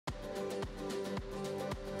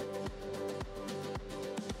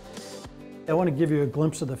I want to give you a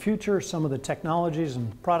glimpse of the future, some of the technologies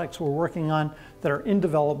and products we're working on that are in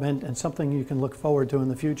development and something you can look forward to in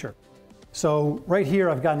the future. So right here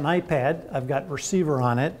I've got an iPad, I've got receiver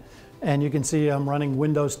on it, and you can see I'm running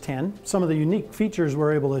Windows 10. Some of the unique features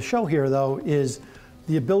we're able to show here though is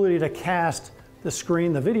the ability to cast the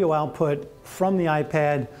screen, the video output from the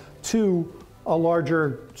iPad to a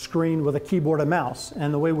larger screen with a keyboard and mouse.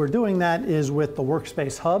 And the way we're doing that is with the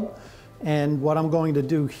Workspace Hub. And what I'm going to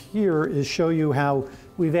do here is show you how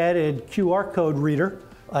we've added QR code reader.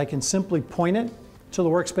 I can simply point it to the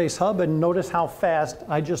Workspace Hub and notice how fast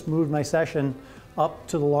I just moved my session up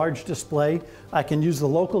to the large display. I can use the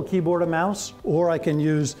local keyboard and mouse, or I can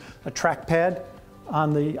use a trackpad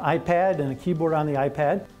on the iPad and a keyboard on the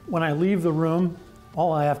iPad. When I leave the room,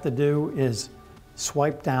 all I have to do is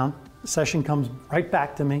swipe down. The session comes right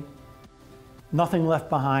back to me. Nothing left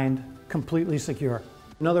behind, completely secure.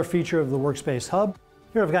 Another feature of the Workspace Hub,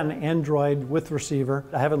 here I've got an Android with receiver.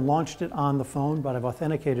 I haven't launched it on the phone, but I've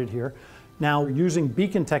authenticated here. Now, using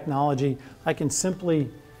beacon technology, I can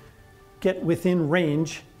simply get within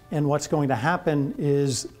range, and what's going to happen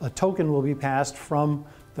is a token will be passed from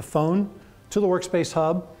the phone to the Workspace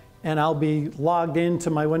Hub, and I'll be logged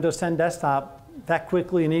into my Windows 10 desktop that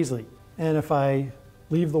quickly and easily. And if I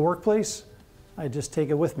leave the workplace, I just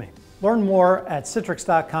take it with me. Learn more at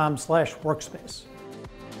citrix.com/workspace.